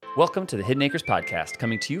Welcome to the Hidden Acres Podcast,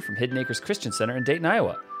 coming to you from Hidden Acres Christian Center in Dayton,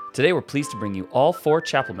 Iowa. Today we're pleased to bring you all 4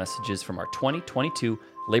 chapel messages from our 2022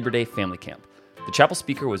 Labor Day Family Camp. The chapel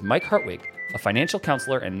speaker was Mike Hartwig, a financial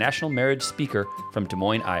counselor and national marriage speaker from Des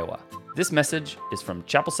Moines, Iowa. This message is from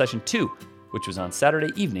Chapel Session 2, which was on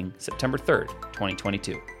Saturday evening, September 3rd,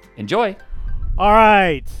 2022. Enjoy! All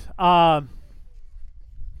right.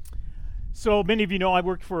 So many of you know I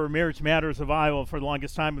worked for Marriage Matters of Iowa for the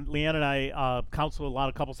longest time. Leanne and I counsel a lot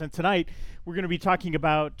of couples. And tonight we're going to be talking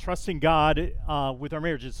about trusting God with our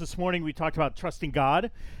marriages. This morning we talked about trusting God.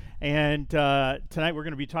 And tonight we're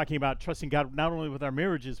going to be talking about trusting God not only with our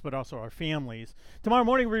marriages, but also our families. Tomorrow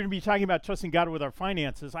morning we're going to be talking about trusting God with our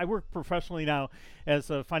finances. I work professionally now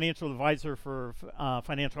as a financial advisor for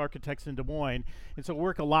financial architects in Des Moines. And so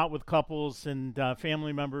work a lot with couples and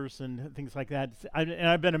family members and things like that. And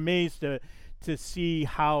I've been amazed to see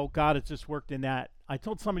how God has just worked in that. I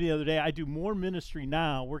told somebody the other day, I do more ministry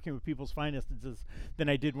now working with people's finances than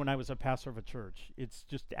I did when I was a pastor of a church. It's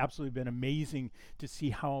just absolutely been amazing to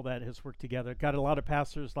see how all that has worked together. Got a lot of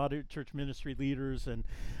pastors, a lot of church ministry leaders, and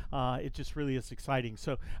it just really is exciting.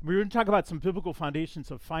 So we're going to talk about some biblical foundations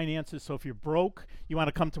of finances. So if you're broke, you want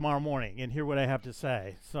to come tomorrow morning and hear what I have to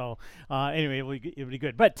say. So anyway, it'll be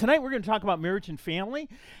good. But tonight we're going to talk about marriage and family.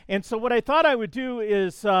 And so what I thought I would do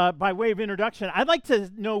is, by way of introduction, I'd like to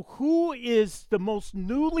know who is the most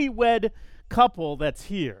newlywed couple that's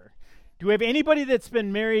here. Do we have anybody that's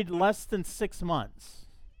been married less than 6 months?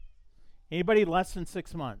 Anybody less than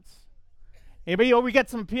 6 months? Anybody? Oh, we got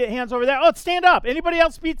some hands over there. Oh, stand up. Anybody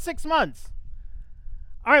else beat 6 months?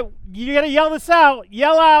 All right, you got to yell this out.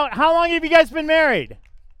 Yell out. How long have you guys been married?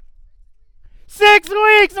 6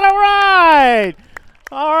 weeks. All right.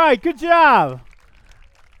 All right, good job.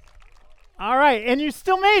 All right, and you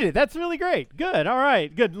still made it. That's really great. Good. All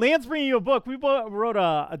right, good. Leanne's bringing you a book. We wrote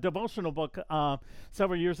a devotional book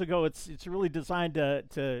several years ago. It's really designed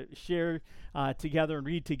to share together and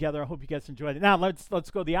read together. I hope you guys enjoyed it. Now let's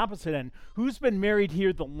go the opposite end. Who's been married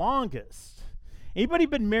here the longest? Anybody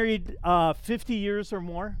been married 50 years or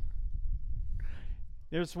more?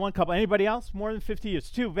 There's one couple. Anybody else? More than 50 years.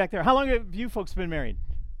 2 back there. How long have you folks been married?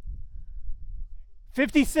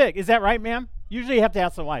 56. Is that right, ma'am? Usually you have to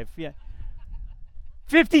ask the wife. Yeah.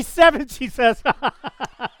 57, she says. All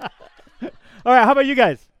right, how about you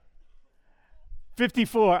guys?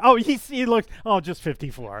 54. Oh, he looks, just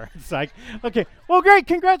 54. It's like, okay. Well, great.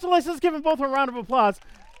 Congratulations. Let's give them both a round of applause.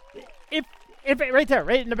 If right there,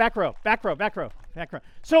 right in the back row.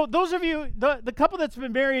 So those of you, the couple that's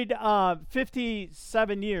been married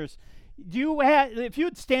 57 years, if you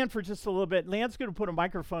would stand for just a little bit, Leanne's going to put a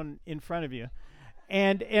microphone in front of you.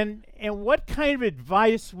 And what kind of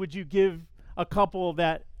advice would you give a couple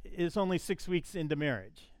that is only 6 weeks into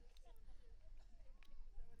marriage?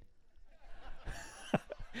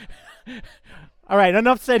 All right,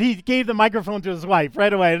 enough said. He gave the microphone to his wife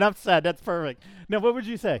right away. Enough said. That's perfect. Now, what would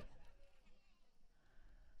you say?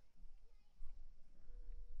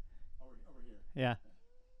 Over here. Yeah.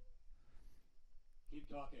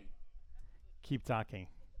 Keep talking.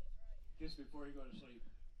 Just before you go to sleep.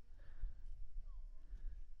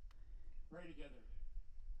 Pray together.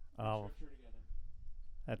 Oh. Scripture together.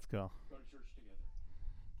 That's cool. Go to church together.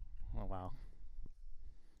 Oh, wow.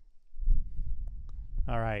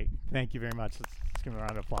 All right. Thank you very much. Let's give him a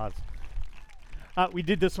round of applause. We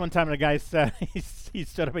did this one time, and a guy said, he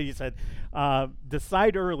stood up and he said,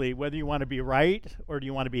 decide early whether you want to be right or do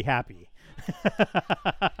you want to be happy.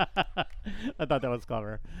 I thought that was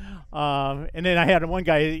clever. And then I had one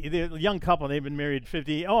guy, the young couple, they've been married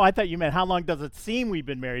 50. Oh, I thought you meant how long does it seem we've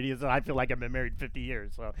been married? He said, I feel like I've been married 50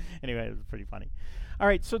 years. So anyway, it was pretty funny. All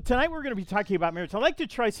right, so tonight we're going to be talking about marriage. I'd like to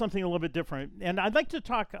try something a little bit different, and I'd like to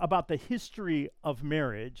talk about the history of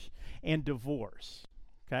marriage and divorce,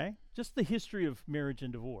 okay? Just the history of marriage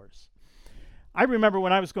and divorce. I remember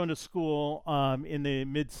when I was going to school in the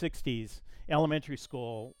mid-'60s, elementary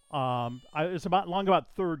school, I was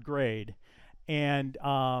about third grade, and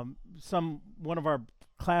one of our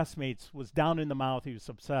classmates was down in the mouth. He was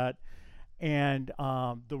upset. And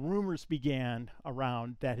the rumors began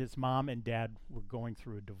around that his mom and dad were going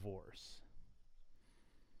through a divorce.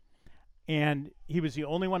 And he was the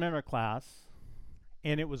only one in our class,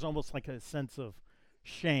 and it was almost like a sense of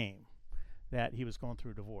shame that he was going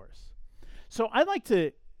through a divorce. So I'd like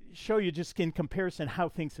to show you just in comparison how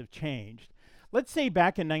things have changed. Let's say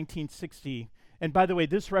back in 1960, and by the way,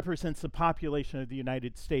 this represents the population of the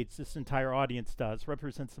United States. This entire audience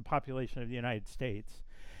represents the population of the United States.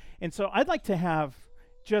 And so I'd like to have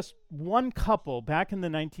just one couple back in the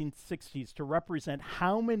 1960s to represent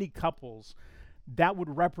how many couples that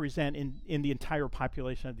would represent in the entire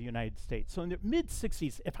population of the United States. So in the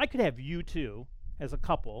mid-60s, if I could have you two as a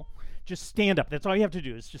couple just stand up. That's all you have to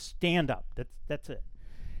do is just stand up. That's it.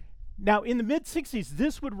 Now, in the mid-60s,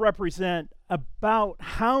 this would represent about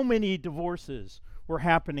how many divorces were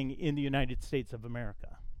happening in the United States of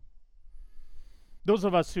America. Those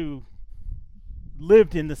of us who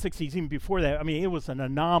lived in the 60s, even before that, I mean, it was an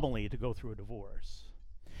anomaly to go through a divorce.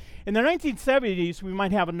 In the 1970s, we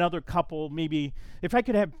might have another couple, maybe, if I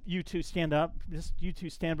could have you two stand up, just you two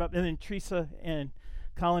stand up, and then Teresa and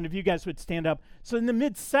Colin, if you guys would stand up. So in the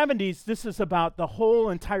mid-70s, this is about the whole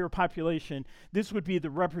entire population. This would be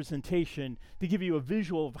the representation to give you a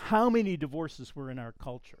visual of how many divorces were in our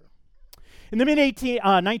culture. In the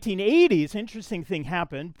mid-1980s, interesting thing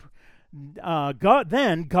happened.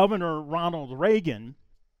 Then Governor Ronald Reagan,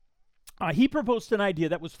 he proposed an idea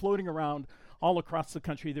that was floating around all across the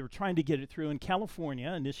country. They were trying to get it through. In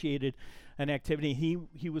California, initiated an activity.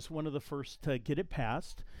 He was one of the first to get it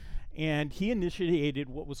passed. And he initiated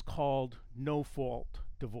what was called no-fault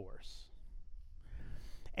divorce.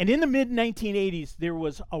 And in the mid-1980s, there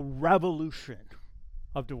was a revolution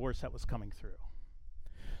of divorce that was coming through.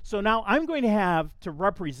 So now I'm going to have to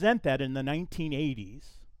represent that in the 1980s.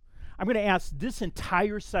 I'm going to ask this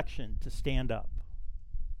entire section to stand up.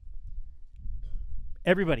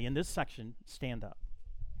 Everybody in this section, stand up.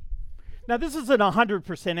 Now, this isn't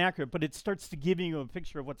 100% accurate, but it starts to give you a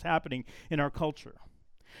picture of what's happening in our culture.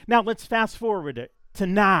 Now, let's fast forward it to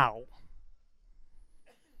now.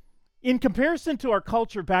 In comparison to our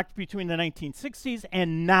culture back between the 1960s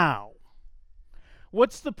and now,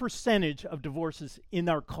 what's the percentage of divorces in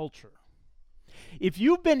our culture? If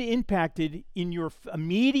you've been impacted in your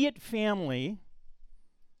immediate family,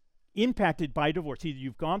 impacted by divorce, either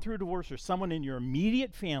you've gone through a divorce or someone in your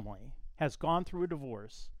immediate family has gone through a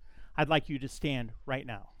divorce, I'd like you to stand right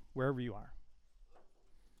now, wherever you are.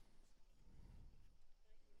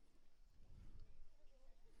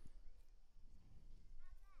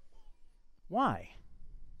 Why?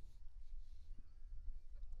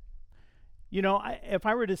 You know, if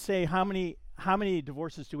I were to say how many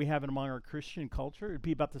divorces do we have among our Christian culture, it'd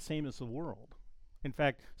be about the same as the world. In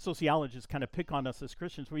fact, sociologists kind of pick on us as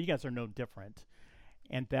Christians, well, you guys are no different.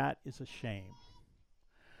 And that is a shame.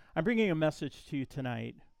 I'm bringing a message to you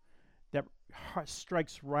tonight that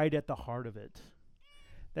strikes right at the heart of it.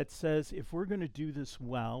 That says if we're going to do this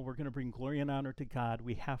well, we're going to bring glory and honor to God,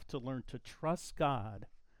 we have to learn to trust God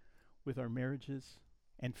with our marriages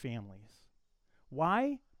and families.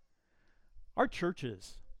 Why? Our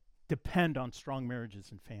churches depend on strong marriages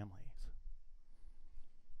and families.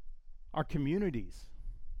 Our communities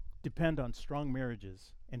depend on strong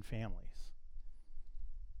marriages and families.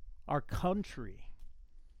 Our country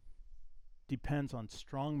depends on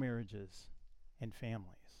strong marriages and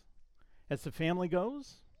families. As the family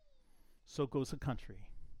goes, so goes a country.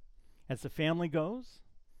 As the family goes,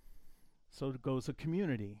 so goes a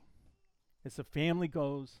community. As the family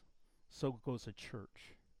goes, so goes a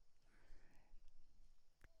church.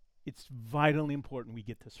 It's vitally important we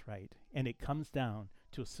get this right. And it comes down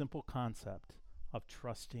to a simple concept of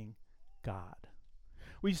trusting God.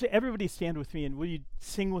 Will you say, everybody stand with me and will you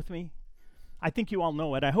sing with me? I think you all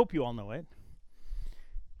know it. I hope you all know it.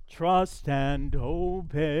 Trust and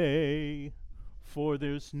obey, for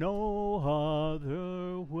there's no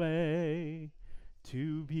other way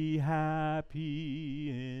to be happy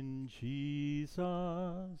in Jesus,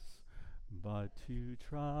 but to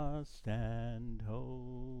trust and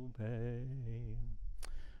obey.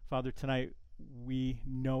 Father, tonight we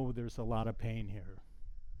know there's a lot of pain here.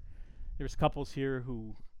 There's couples here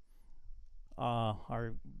who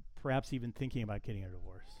are perhaps even thinking about getting a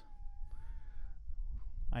divorce.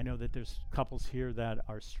 I know that there's couples here that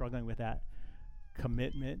are struggling with that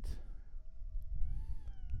commitment.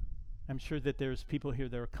 I'm sure that there's people here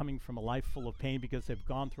that are coming from a life full of pain because they've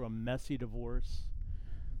gone through a messy divorce.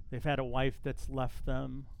 They've had a wife that's left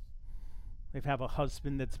them. They've had a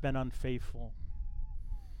husband that's been unfaithful.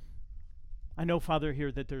 I know, Father,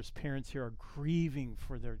 here that there's parents here are grieving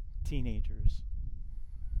for their teenagers.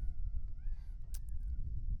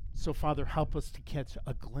 So, Father, help us to catch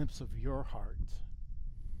a glimpse of your heart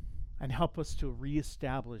and help us to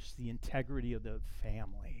reestablish the integrity of the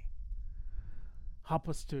family. Help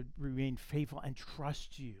us to remain faithful and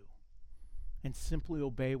trust you and simply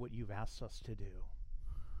obey what you've asked us to do.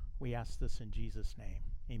 We ask this in Jesus' name.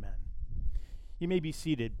 Amen. You may be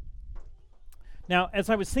seated. Now, as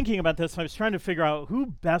I was thinking about this, I was trying to figure out who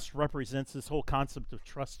best represents this whole concept of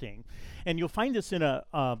trusting. And you'll find this in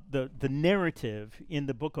the narrative in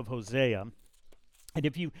the book of Hosea. And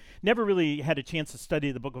if you never really had a chance to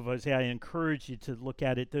study the book of Hosea, I encourage you to look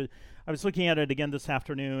at it. I was looking at it again this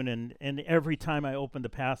afternoon, and every time I open the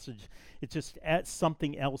passage, it just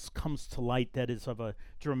something else comes to light that is of a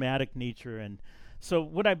dramatic nature. And so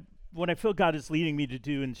what I feel God is leading me to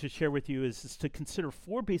do and to share with you is to consider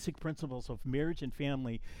 4 basic principles of marriage and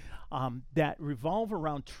family that revolve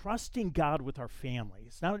around trusting God with our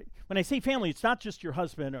families. Now, when I say family, it's not just your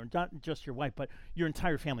husband or not just your wife, but your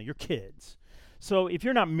entire family, your kids. So if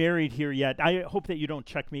you're not married here yet, I hope that you don't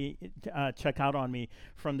check out on me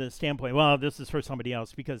from the standpoint, well, this is for somebody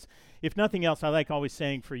else, because if nothing else, I like always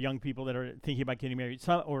saying for young people that are thinking about getting married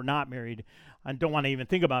or not married and don't want to even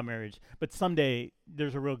think about marriage, but someday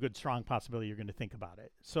there's a real good, strong possibility you're going to think about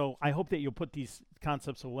it. So I hope that you'll put these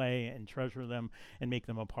concepts away and treasure them and make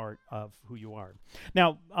them a part of who you are.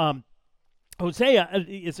 Now, Hosea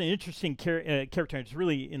is an interesting character. It's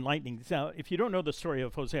really enlightening. So if you don't know the story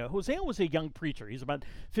of Hosea, Hosea was a young preacher. He's about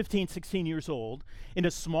 15, 16 years old in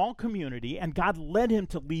a small community, and God led him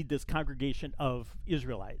to lead this congregation of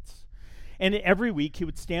Israelites. And every week he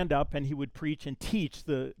would stand up and he would preach and teach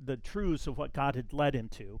the truths of what God had led him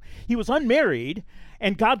to. He was unmarried,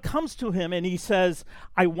 and God comes to him and he says,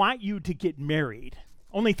 I want you to get married.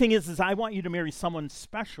 Only thing is I want you to marry someone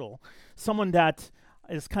special, someone that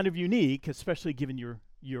is kind of unique, especially given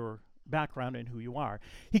your background and who you are.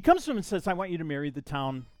 He comes to him and says, I want you to marry the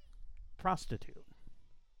town prostitute.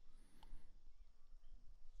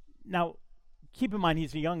 Now, keep in mind,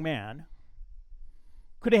 he's a young man.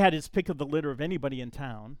 Could have had his pick of the litter of anybody in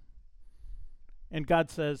town. And God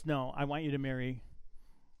says, no, I want you to marry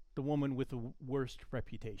the woman with the worst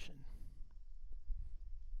reputation.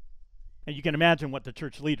 And you can imagine what the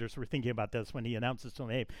church leaders were thinking about this when he announces to them,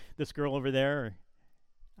 hey, this girl over there,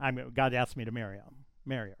 God asked me to marry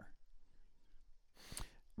her.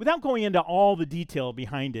 Without going into all the detail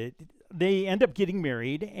behind it, they end up getting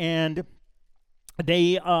married, and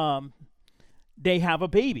they have a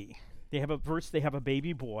baby. They have a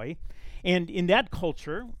baby boy, and in that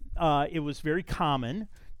culture, it was very common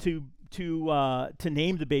to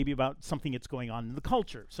name the baby about something that's going on in the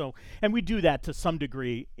culture. So, and we do that to some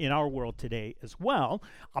degree in our world today as well.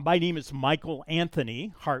 My name is Michael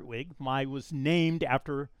Anthony Hartwig. I was named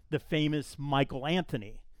after the famous Michael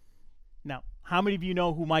Anthony. Now, how many of you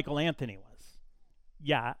know who Michael Anthony was?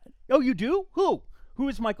 Yeah. Oh, you do? Who? Who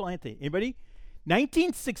is Michael Anthony? Anybody?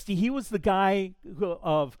 1960, he was the guy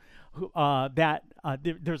there's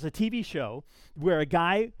a TV show where a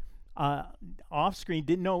guy off screen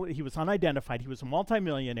didn't know, he was unidentified, he was a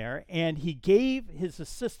multimillionaire, and he gave his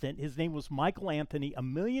assistant, his name was Michael Anthony,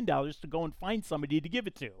 $1 million to go and find somebody to give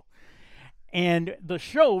it to. And the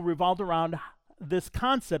show revolved around this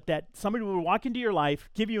concept that somebody would walk into your life,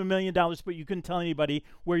 give you $1 million, but you couldn't tell anybody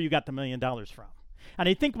where you got the $1 million from. And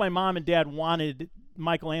I think my mom and dad wanted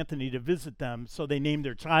Michael Anthony to visit them, so they named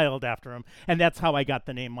their child after him, and that's how I got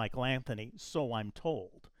the name Michael Anthony, so I'm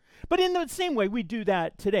told. But in the same way, we do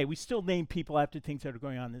that today. We still name people after things that are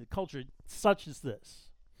going on in the culture, such as this.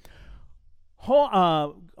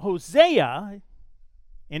 Hosea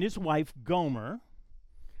and his wife, Gomer,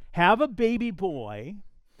 have a baby boy,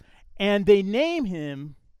 and they name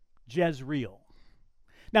him Jezreel.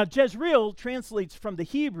 Now, Jezreel translates from the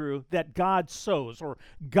Hebrew that God sows or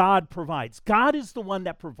God provides. God is the one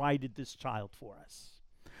that provided this child for us.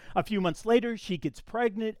 A few months later, she gets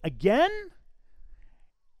pregnant again,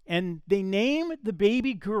 and they name the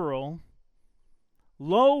baby girl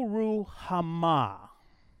Lo-Ruhamah.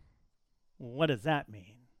 What does that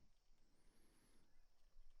mean?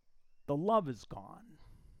 The love is gone.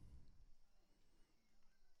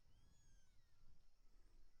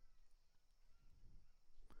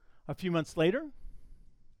 A few months later,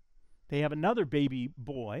 they have another baby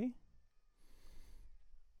boy.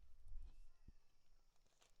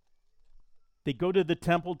 They go to the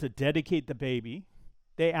temple to dedicate the baby.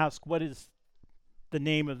 They ask, what is the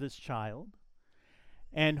name of this child?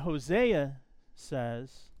 And Hosea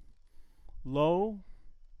says, Lo-Ami.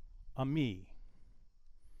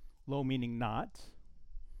 Lo meaning not.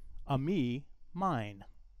 Ami, mine.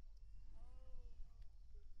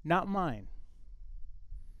 Not mine.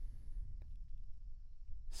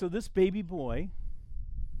 So this baby boy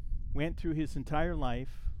went through his entire life,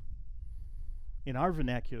 in our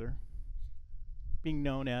vernacular, being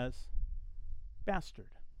known as bastard.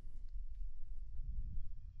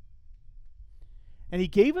 And he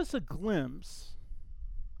gave us a glimpse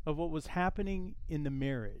of what was happening in the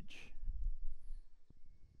marriage.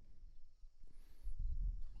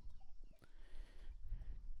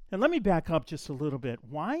 And let me back up just a little bit.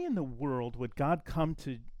 Why in the world would God come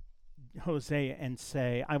to Hosea and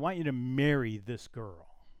say, I want you to marry this girl?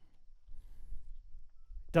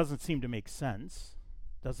 Doesn't seem to make sense.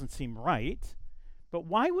 Doesn't seem right. But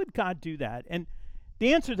why would God do that? And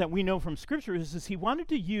the answer that we know from Scripture is he wanted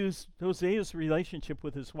to use Hosea's relationship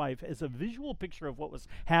with his wife as a visual picture of what was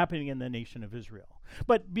happening in the nation of Israel.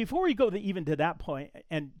 But before we go even to that point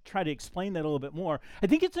and try to explain that a little bit more, I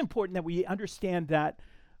think it's important that we understand that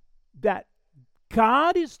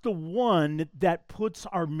God is the one that puts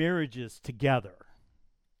our marriages together.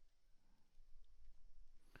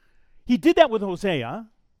 He did that with Hosea,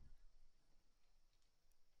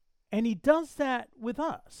 and he does that with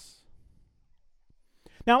us.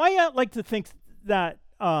 Now, I like to think that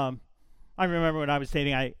I remember when I was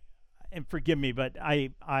dating. And forgive me, but I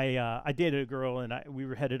dated a girl, and we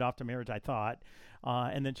were headed off to marriage, I thought,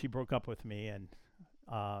 and then she broke up with me, and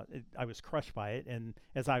I was crushed by it. And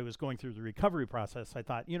as I was going through the recovery process, I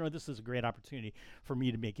thought, this is a great opportunity for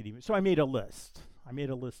me to make it even. So I made a list. I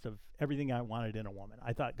made a list of everything I wanted in a woman.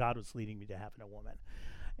 I thought God was leading me to having a woman,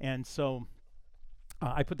 and so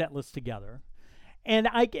I put that list together. And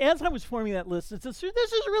as I was forming that list, it says,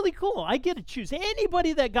 this is really cool. I get to choose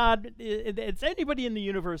anybody that it's anybody in the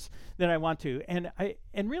universe that I want to.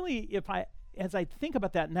 And really, as I think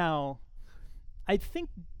about that now, I think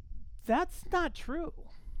that's not true.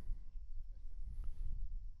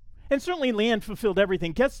 And certainly Leanne fulfilled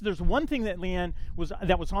everything. Guess there's one thing that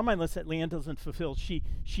was on my list that Leanne doesn't fulfill. She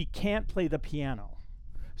can't play the piano.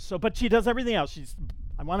 But she does everything else.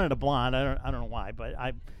 I wanted a blonde. I don't know why, but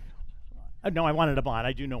no, I wanted a blonde.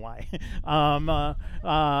 I do know why.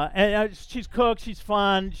 And she's cooked. She's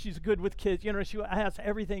fun. She's good with kids. She has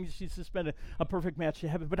everything. She's just been a perfect match to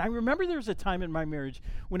heaven. But I remember there was a time in my marriage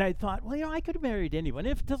when I thought, well, I could have married anyone.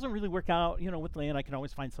 If it doesn't really work out, with Leanne, I can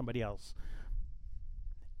always find somebody else.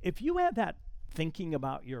 If you have that thinking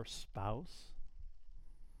about your spouse,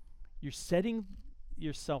 you're setting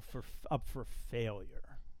yourself up for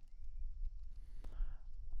failure.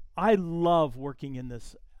 I love working in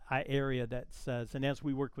this area that says, and as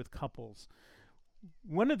we work with couples,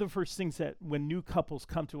 one of the first things that when new couples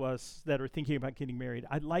come to us that are thinking about getting married,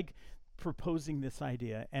 I like proposing this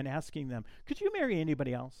idea and asking them, could you marry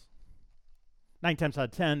anybody else? 9 times out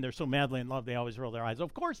of 10, they're so madly in love, they always roll their eyes.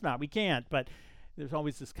 Of course not, we can't, but there's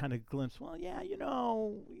always this kind of glimpse, well, yeah,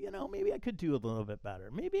 maybe I could do a little bit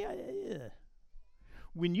better.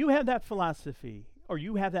 When you have that philosophy, or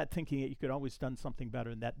you have that thinking that you could always done something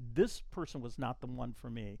better and that this person was not the one for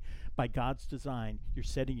me, by God's design, you're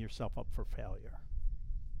setting yourself up for failure.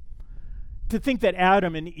 To think that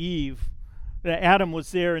Adam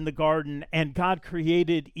was there in the garden and God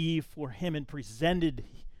created Eve for him and presented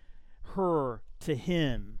her to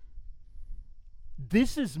him.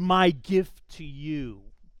 This is my gift to you.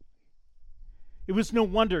 It was no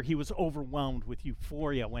wonder he was overwhelmed with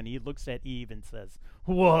euphoria when he looks at Eve and says,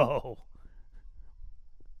 whoa.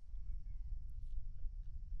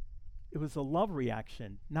 It was a love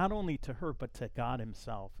reaction, not only to her, but to God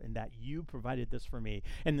himself, in that you provided this for me.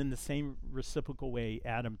 And in the same reciprocal way,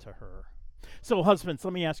 Adam to her. So husbands,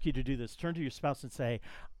 let me ask you to do this. Turn to your spouse and say,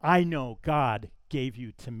 I know God gave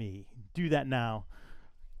you to me. Do that now.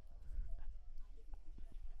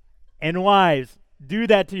 And wives, do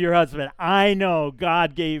that to your husband. I know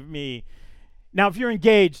God gave me. Now, if you're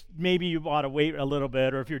engaged, maybe you ought to wait a little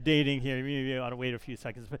bit, or if you're dating here, maybe you ought to wait a few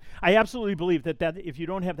seconds. But I absolutely believe that if you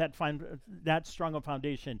don't have that strong a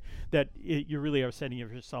foundation, that you really are setting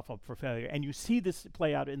yourself up for failure. And you see this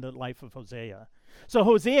play out in the life of Hosea. So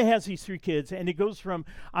Hosea has these 3 kids, and it goes from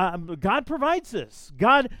God provides this.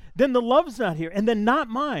 God, then the love's not here, and then not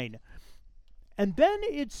mine. And then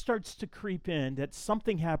it starts to creep in that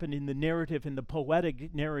something happened in the narrative, in the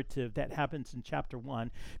poetic narrative that happens in chapter 1.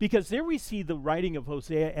 Because there we see the writing of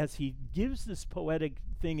Hosea as he gives this poetic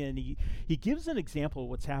thing, and he gives an example of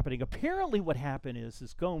what's happening. Apparently what happened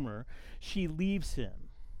is Gomer, she leaves him.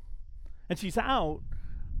 And she's out,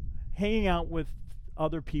 hanging out with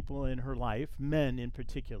other people in her life, men in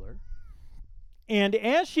particular. And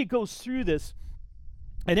as she goes through this,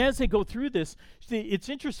 and as they go through this, it's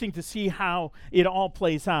interesting to see how it all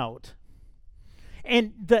plays out.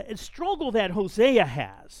 And the struggle that Hosea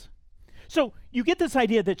has. So you get this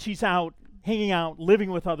idea that she's out, hanging out,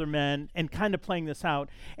 living with other men, and kind of playing this out.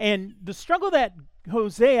 And the struggle that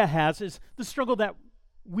Hosea has is the struggle that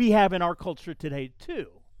we have in our culture today,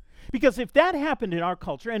 too. Because if that happened in our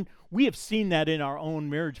culture, and we have seen that in our own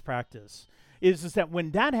marriage practice, is that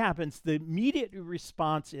when that happens, the immediate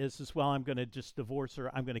response is, well, I'm going to just divorce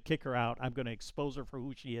her, I'm going to kick her out, I'm going to expose her for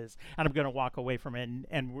who she is, and I'm going to walk away from it,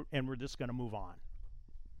 and we're just going to move on.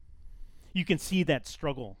 You can see that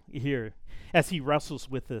struggle here as he wrestles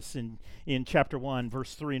with this in chapter 1,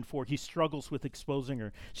 verse 3 and 4. He struggles with exposing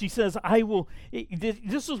her. She says, I will,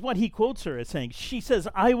 this is what he quotes her as saying. She says,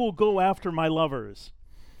 I will go after my lovers.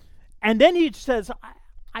 And then he says,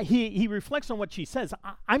 he reflects on what she says.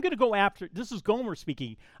 I'm going to go after, this is Gomer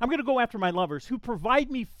speaking, I'm going to go after my lovers who provide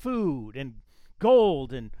me food and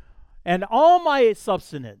gold and all my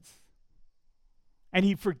substance. And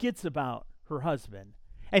he forgets about her husband.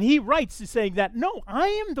 And he writes to saying that, no, I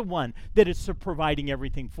am the one that is providing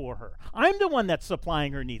everything for her. I'm the one that's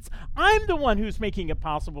supplying her needs. I'm the one who's making it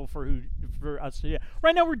possible for us to do.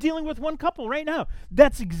 Right now, we're dealing with one couple right now.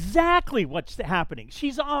 That's exactly what's happening.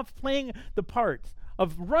 She's off playing the part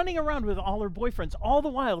of running around with all her boyfriends. All the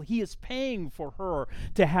while, he is paying for her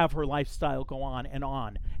to have her lifestyle go on.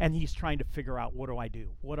 And he's trying to figure out, what do I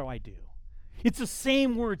do? What do I do? It's the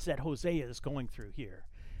same words that Hosea is going through here.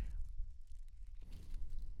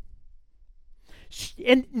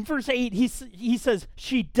 And in verse 8, he says,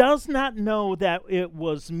 she does not know that it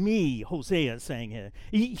was me, Hosea is saying it.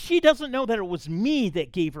 She doesn't know that it was me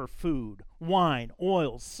that gave her food, wine,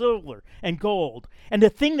 oil, silver, and gold. And the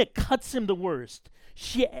thing that cuts him the worst,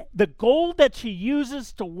 the gold that she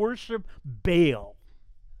uses to worship Baal.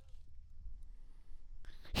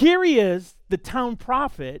 Here he is, the town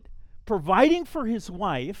prophet, providing for his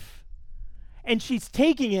wife, and she's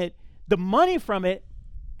taking it, the money from it,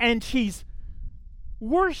 and she's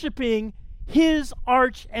worshiping his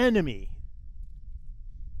arch enemy.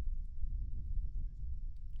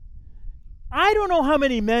 I don't know how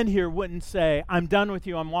many men here wouldn't say, I'm done with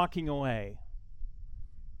you, I'm walking away.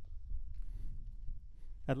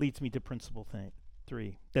 That leads me to principle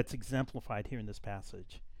 3 that's exemplified here in this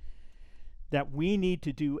passage. That we need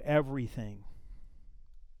to do everything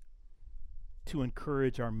to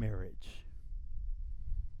encourage our marriage.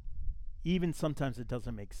 Even sometimes it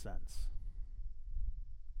doesn't make sense.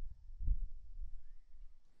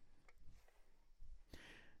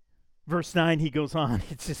 Verse 9, he goes on.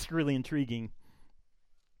 It's just really intriguing.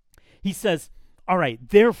 He says, all right,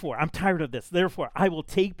 therefore, I'm tired of this. Therefore, I will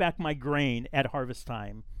take back my grain at harvest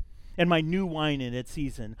time and my new wine in its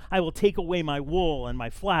season. I will take away my wool and my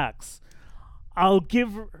flax. The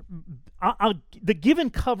given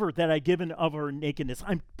cover that I given of her nakedness,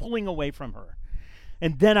 I'm pulling away from her.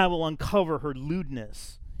 And then I will uncover her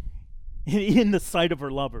lewdness in the sight of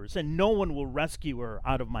her lovers, and no one will rescue her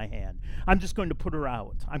out of my hand. I'm just going to put her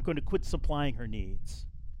out. I'm going to quit supplying her needs.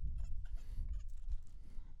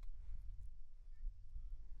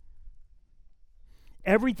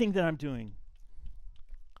 Everything that I'm doing,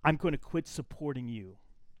 I'm going to quit supporting you.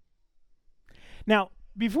 Now,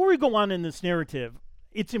 before we go on in this narrative,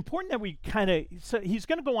 it's important that we so he's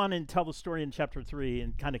going to go on and tell the story in chapter 3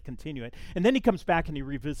 and kind of continue it. And then he comes back and he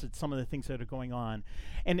revisits some of the things that are going on.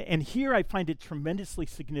 And here I find it tremendously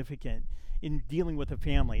significant in dealing with a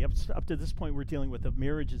family. Up to this point, we're dealing with the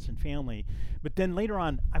marriages and family. But then later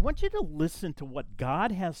on, I want you to listen to what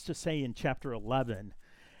God has to say in chapter 11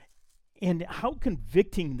 and how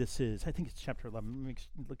convicting this is. I think it's chapter 11. Let me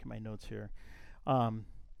look at my notes here.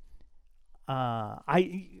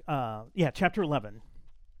 Chapter 11.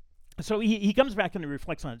 So he comes back and he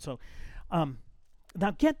reflects on it. So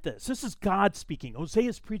now get this. This is God speaking. Hosea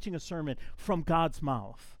is preaching a sermon from God's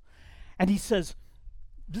mouth. And he says,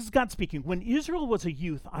 this is God speaking, when Israel was a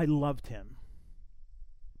youth, I loved him.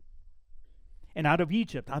 And out of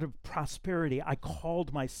Egypt, out of prosperity, I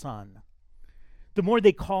called my son. The more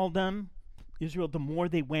they called them, Israel, the more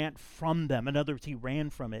they went from them. In other words, he ran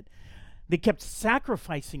from it. They kept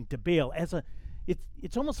sacrificing to Baal as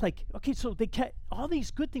it's almost like, okay, so they kept, all these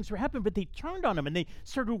good things were happening, but they turned on him and they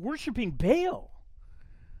started worshiping Baal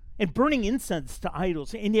and burning incense to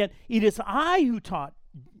idols. And yet it is I who taught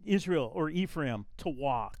Israel or Ephraim to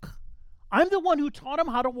walk. I'm the one who taught them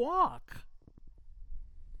how to walk.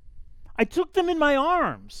 I took them in my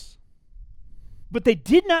arms, but they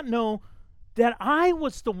did not know that I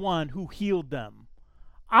was the one who healed them.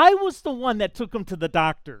 I was the one that took them to the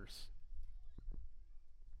doctors.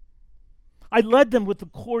 I led them with the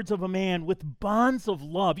cords of a man, with bonds of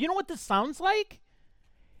love. You know what this sounds like?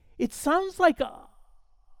 It sounds like a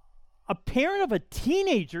parent of a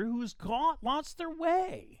teenager who's lost their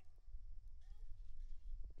way.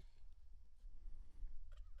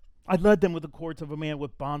 I led them with the cords of a man,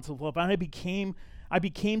 with bonds of love. And I became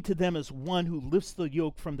to them as one who lifts the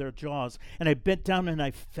yoke from their jaws. And I bent down and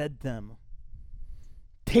I fed them.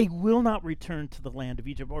 They will not return to the land of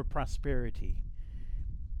Egypt or prosperity.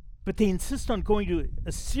 But they insist on going to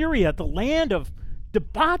Assyria, the land of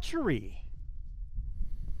debauchery,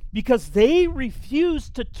 because they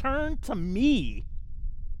refuse to turn to me.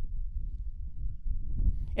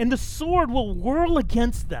 and the sword will whirl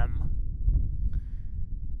against them.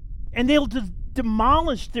 And they'll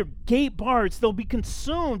demolish their gate bars. They'll be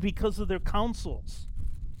consumed because of their counsels.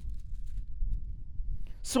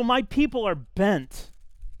 So my people are bent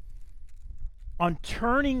on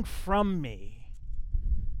turning from me.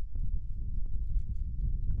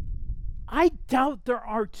 I doubt there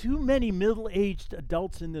are too many middle-aged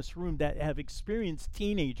adults in this room that have experienced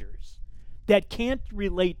teenagers that can't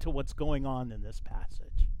relate to what's going on in this passage.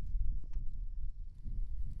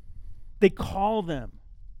 They call them,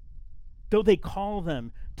 though they call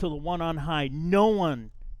them to the one on high, no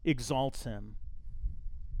one exalts him.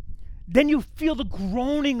 Then you feel the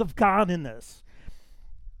groaning of God in this.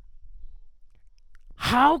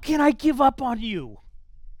 How can I give up on you?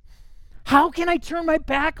 How can I turn my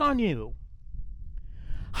back on you?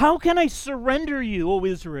 How can I surrender you, O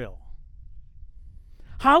Israel?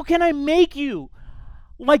 How can I make you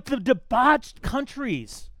like the debauched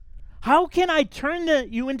countries? How can I turn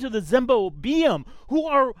you into the Zeboiim, who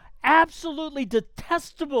are absolutely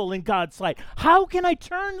detestable in God's sight? How can I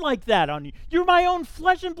turn like that on you? You're my own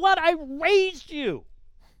flesh and blood. I raised you.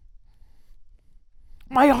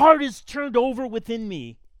 My heart is turned over within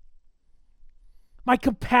me. My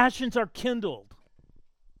compassions are kindled.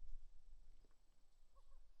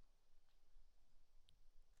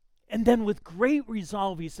 And then with great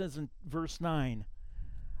resolve, he says in verse 9,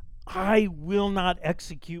 I will not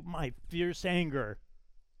execute my fierce anger.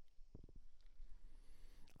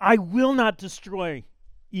 I will not destroy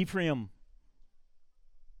Ephraim,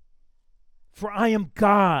 for I am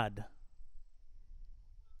God,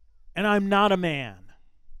 and I'm not a man.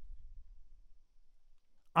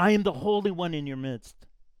 I am the Holy One in your midst.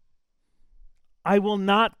 I will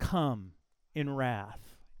not come in wrath.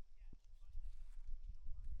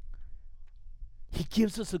 He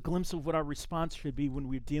gives us a glimpse of what our response should be when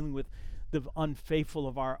we're dealing with the unfaithful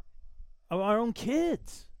of our own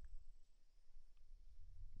kids.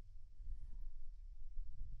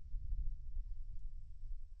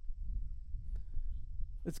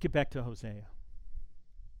 Let's get back to Hosea.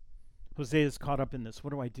 Hosea is caught up in this.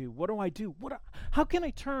 What do I do? What do I do? How can I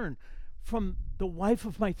turn from the wife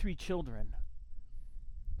of my 3 children?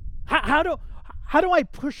 How do I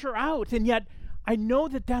push her out? And yet I know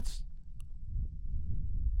that's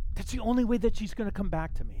the only way that she's going to come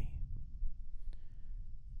back to me.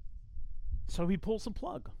 So he pulls the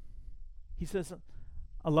plug. He says,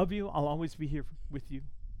 I love you. I'll always be here with you.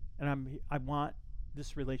 And I want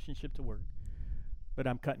this relationship to work. But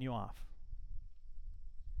I'm cutting you off.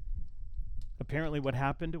 Apparently what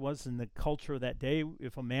happened was, in the culture of that day,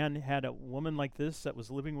 if a man had a woman like this that was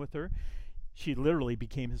living with her, she literally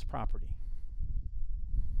became his property.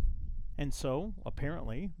 And so,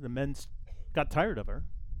 apparently, the men got tired of her.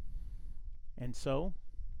 And so,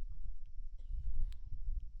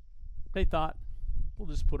 they thought, we'll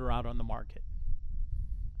just put her out on the market.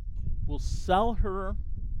 We'll sell her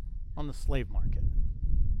on the slave market.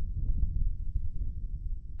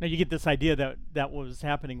 Now you get this idea that what was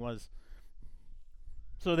happening was,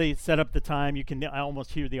 so they set up the time. I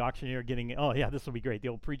almost hear the auctioneer getting, oh yeah, this will be great. The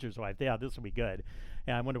old preacher's wife, yeah, this will be good.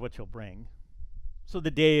 Yeah, I wonder what she'll bring. So the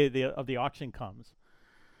day of the auction comes,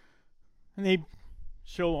 and they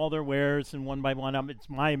show all their wares, and one by one, it's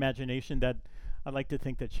my imagination that I like to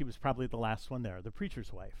think that she was probably the last one there, the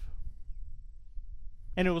preacher's wife.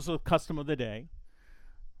 And it was a custom of the day.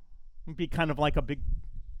 It'd be kind of like a big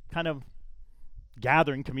kind of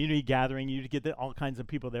community gathering. You'd get all kinds of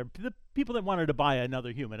people there. The people that wanted to buy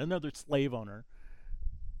another human, another slave owner.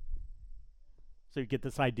 So you get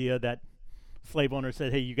this idea that slave owner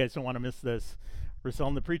said, hey, you guys don't want to miss this. We're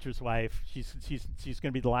selling the preacher's wife. She's going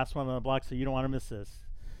to be the last one on the block, so you don't want to miss this.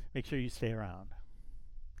 Make sure you stay around.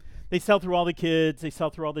 They sell through all the kids. They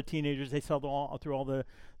sell through all the teenagers. They sell through all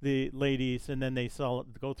the ladies, and then they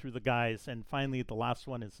go through the guys, and finally the last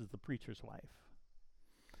one is the preacher's wife.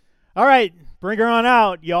 All right, bring her on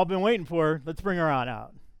out. Y'all been waiting for her. Let's bring her on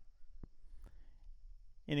out.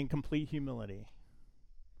 And in complete humility,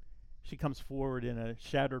 she comes forward in a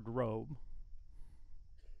shattered robe.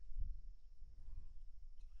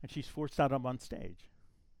 And she's forced out up on stage.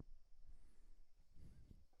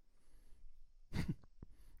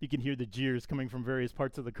 You can hear the jeers coming from various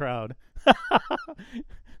parts of the crowd.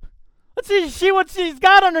 Let's see what she's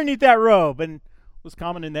got underneath that robe. And it was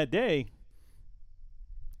common in that day.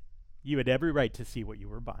 You had every right to see what you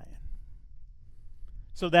were buying.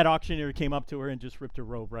 So that auctioneer came up to her and just ripped her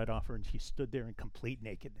robe right off her, and she stood there in complete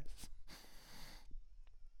nakedness.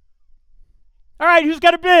 All right, who's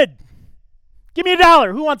got a bid? Give me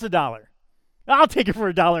 $1. Who wants $1? I'll take it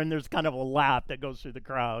for $1, and there's kind of a laugh that goes through the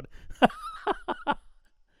crowd.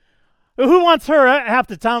 Who wants her? Half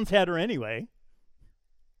the town's had her anyway.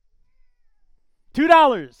 $2,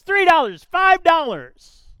 $3,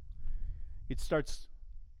 $5. It starts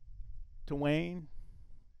to wane.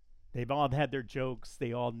 They've all had their jokes.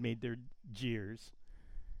 They all made their jeers.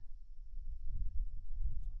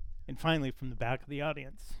 And finally, from the back of the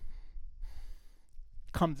audience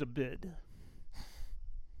comes a bid.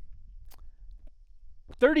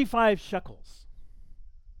 35 shekels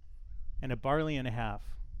and a barley and a half,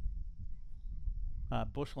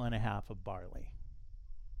 bushel and a half of barley.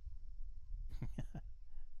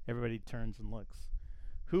 Everybody turns and looks.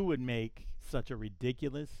 Who would make such a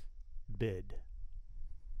ridiculous bid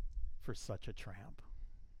for such a tramp?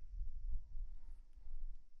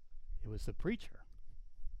 It was the preacher.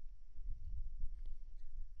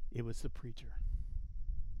 It was the preacher.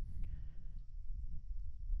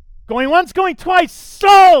 Going once, going twice,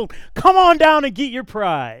 sold! Come on down and get your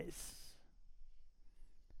prize.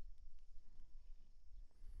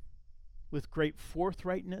 With great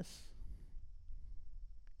forthrightness,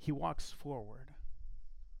 he walks forward.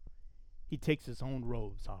 He takes his own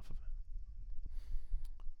robes off of it,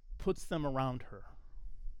 puts them around her,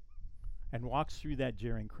 and walks through that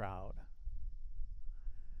jeering crowd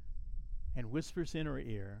and whispers in her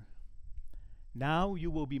ear, "Now you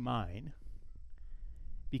will be mine,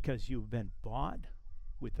 because you've been bought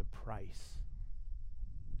with a price."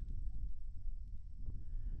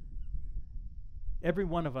 Every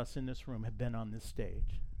one of us in this room have been on this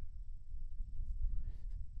stage,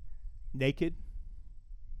 naked,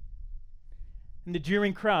 and the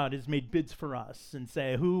jeering crowd has made bids for us and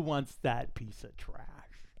say, "Who wants that piece of trash?"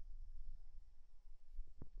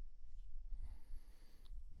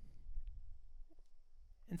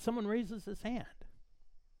 And someone raises his hand.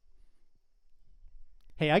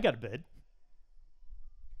 "Hey, I got a bid.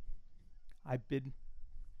 I bid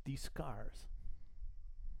these scars.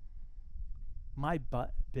 My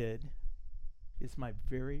bid is my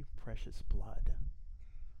very precious blood."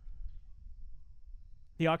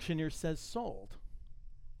 The auctioneer says, "Sold."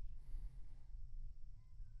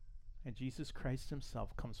 And Jesus Christ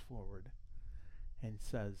himself comes forward and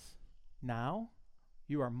says, "Now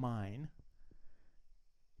you are mine,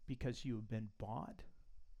 because you have been bought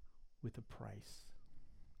with a price."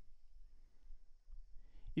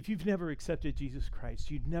 If you've never accepted Jesus Christ,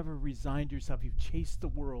 you've never resigned yourself, you've chased the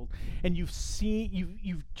world, and you've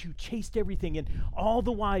chased everything, and all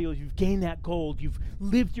the while you've gained that gold, you've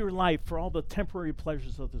lived your life for all the temporary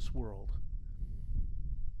pleasures of this world.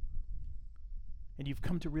 And you've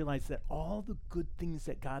come to realize that all the good things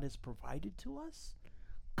that God has provided to us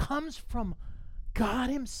comes from God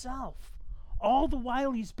himself. All the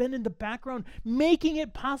while he's been in the background, making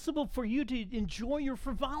it possible for you to enjoy your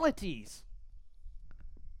frivolities.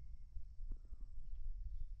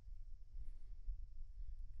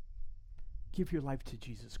 Give your life to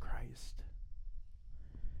Jesus Christ.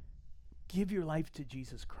 Give your life to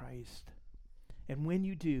Jesus Christ. And when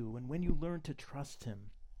you do, and when you learn to trust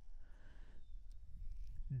him,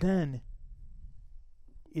 then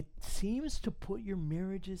it seems to put your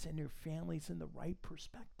marriages and your families in the right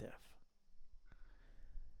perspective.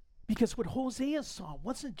 Because what Hosea saw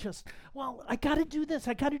wasn't just, well, I got to do this,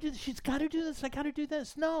 I got to do this, she's got to do this, I got to do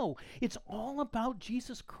this. No, it's all about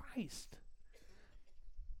Jesus Christ.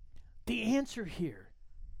 The answer here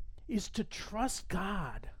is to trust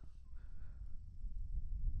God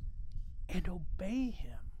and obey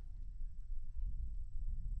him.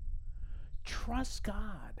 Trust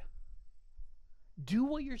God. Do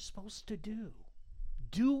what you're supposed to do.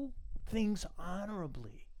 Do things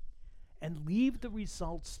honorably and leave the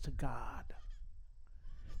results to God.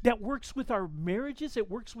 That works with our marriages. It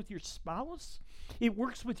works with your spouse. It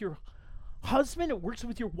works with your husband. It works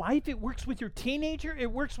with your wife. It works with your teenager.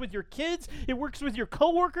 It works with your kids. It works with your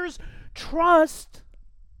coworkers. Trust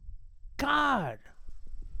God.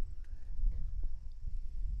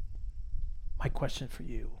 My question for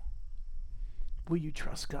you: will you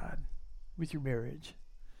trust God with your marriage?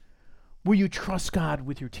 Will you trust God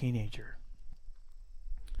with your teenager?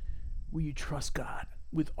 Will you trust God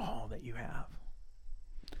with all that you have?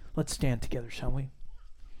 Let's stand together, shall we?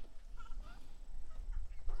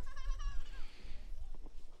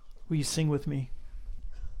 Will you sing with me?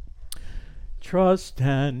 Trust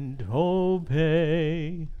and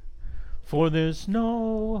obey, for there's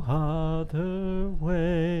no other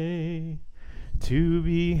way to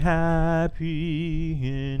be happy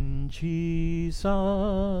in Jesus,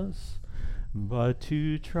 but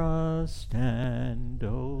to trust and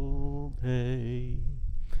obey.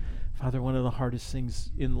 Father, one of the hardest things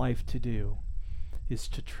in life to do is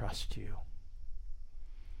to trust you.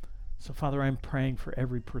 So, Father, I'm praying for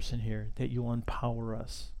every person here that you'll empower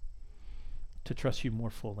us to trust you more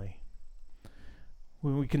fully.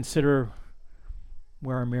 When we consider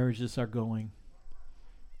where our marriages are going,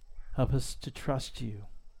 help us to trust you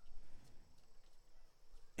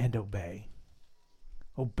and obey.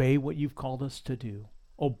 Obey what you've called us to do.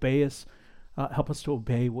 Obey us. Help us to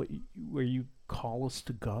obey where you call us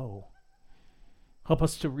to go. Help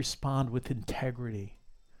us to respond with integrity.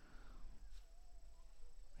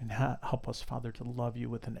 And help us, Father, to love you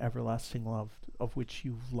with an everlasting love of which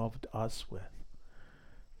you've loved us with.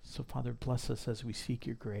 So, Father, bless us as we seek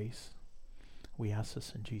your grace. We ask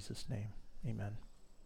this in Jesus' name. Amen.